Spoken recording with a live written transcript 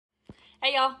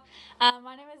Hey y'all,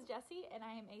 my name is Jessie and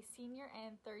I am a senior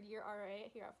and third year RA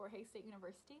here at Fort Hays State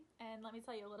University, and let me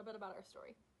tell you a little bit about our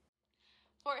story.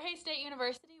 Fort Hays State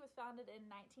University was founded in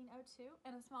 1902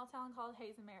 in a small town called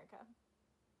Hays, America,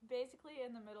 basically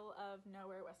in the middle of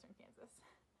nowhere, western Kansas.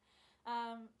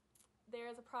 Um, there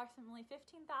is approximately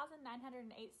 15,908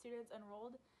 students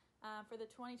enrolled for the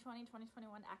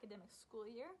 2020-2021 academic school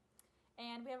year,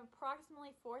 and we have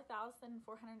approximately 4,486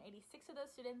 of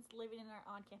those students living in our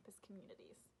on-campus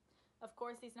communities. Of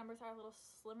course, these numbers are a little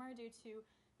slimmer due to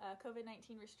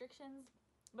COVID-19 restrictions,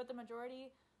 but the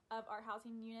majority of our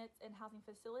housing units and housing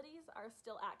facilities are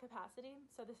still at capacity,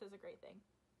 so this is a great thing.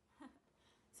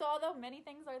 So although many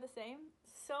things are the same,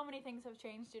 so many things have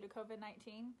changed due to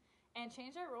COVID-19 and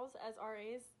changed our roles as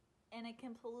RAs in a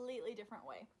completely different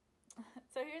way.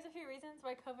 So here's a few reasons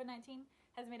why COVID-19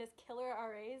 has made us killer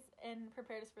RAs and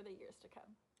prepared us for the years to come.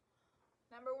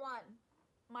 Number one,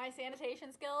 my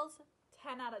sanitation skills,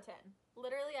 10 out of 10.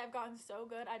 Literally, I've gotten so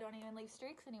good I don't even leave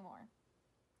streaks anymore.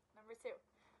 Number two,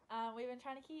 we've been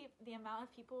trying to keep the amount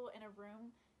of people in a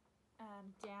room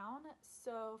down.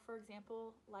 So for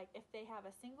example, like if they have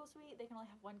a single suite, they can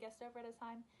only have one guest over at a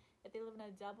time. If they live in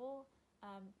a double,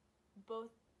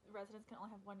 both residents can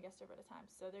only have one guest over at a time.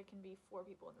 So there can be 4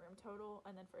 people in the room total,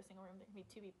 and then for a single room there can be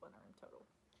 2 people in a room total.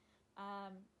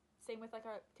 Same with like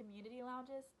our community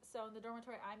lounges. So in the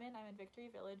dormitory I'm in Victory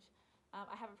Village.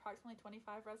 I have approximately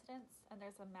 25 residents, and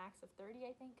there's a max of 30,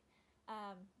 I think.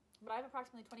 But I have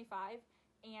approximately 25,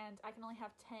 and I can only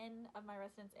have 10 of my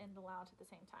residents in the lounge at the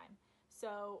same time.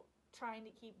 So trying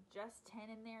to keep just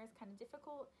 10 in there is kind of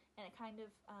difficult, and it kind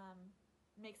of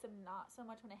makes them not so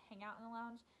much want to hang out in the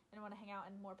lounge and want to hang out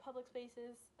in more public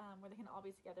spaces where they can all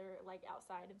be together, like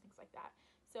outside and things like that.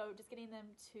 So just getting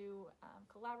them to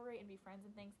collaborate and be friends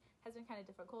and things has been kind of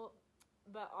difficult,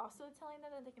 but also telling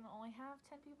them that they can only have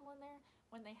 10 people in there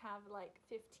when they have like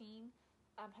 15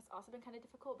 has also been kind of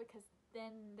difficult, because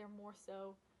then they're more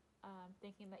so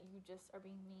thinking that you just are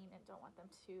being mean and don't want them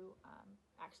to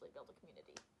actually build a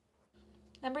community.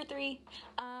 Number 3,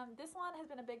 this one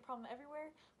has been a big problem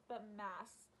everywhere, but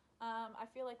masks. I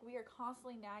feel like we are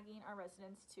constantly nagging our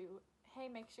residents to, hey,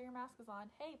 make sure your mask is on.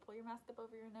 Hey, pull your mask up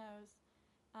over your nose.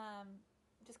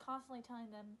 Just constantly telling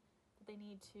them that they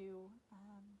need to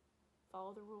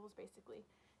follow the rules, basically.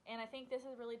 And I think this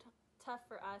is really tough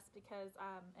for us because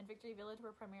in Victory Village,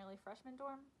 we're primarily freshman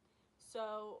dorm.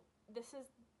 So this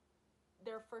is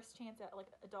their first chance at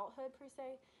like adulthood per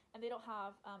se, and they don't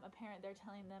have a parent there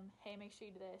telling them, hey, make sure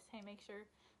you do this, hey, make sure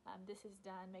this is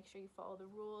done, make sure you follow the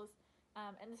rules,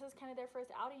 and this is kind of their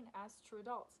first outing as true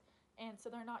adults, and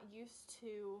so they're not used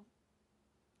to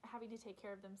having to take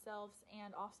care of themselves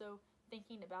and also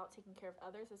thinking about taking care of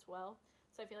others as well.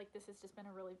 So I feel like this has just been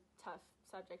a really tough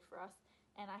subject for us,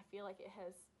 and I feel like it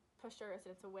has pushed our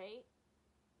residents away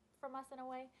from us in a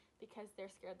way, because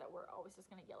they're scared that we're always just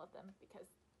going to yell at them because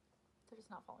they're just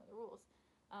not following the rules,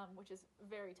 which is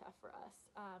very tough for us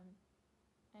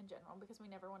in general, because we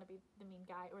never want to be the mean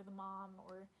guy or the mom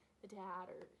or the dad,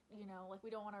 or, you know, like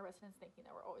we don't want our residents thinking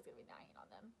that we're always going to be nagging on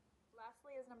them.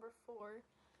 Lastly is number 4.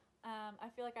 I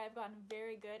feel like I've gotten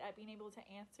very good at being able to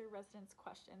answer residents'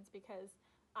 questions, because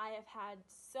I have had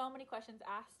so many questions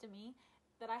asked to me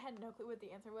that I had no clue what the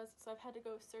answer was, so I've had to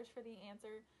go search for the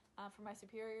answer from my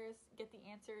superiors, get the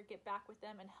answer, get back with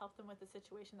them, and help them with the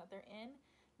situation that they're in.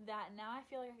 That now I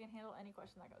feel like I can handle any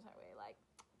question that goes my way. Like,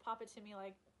 pop it to me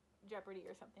like Jeopardy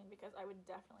or something, because I would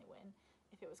definitely win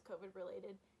if it was COVID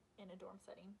related in a dorm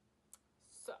setting.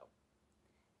 So,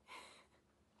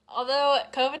 although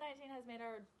COVID-19 has made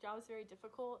our jobs very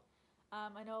difficult,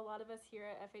 I know a lot of us here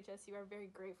at FHSU are very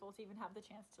grateful to even have the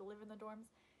chance to live in the dorms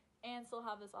and still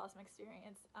have this awesome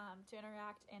experience to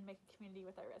interact and make a community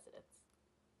with our residents.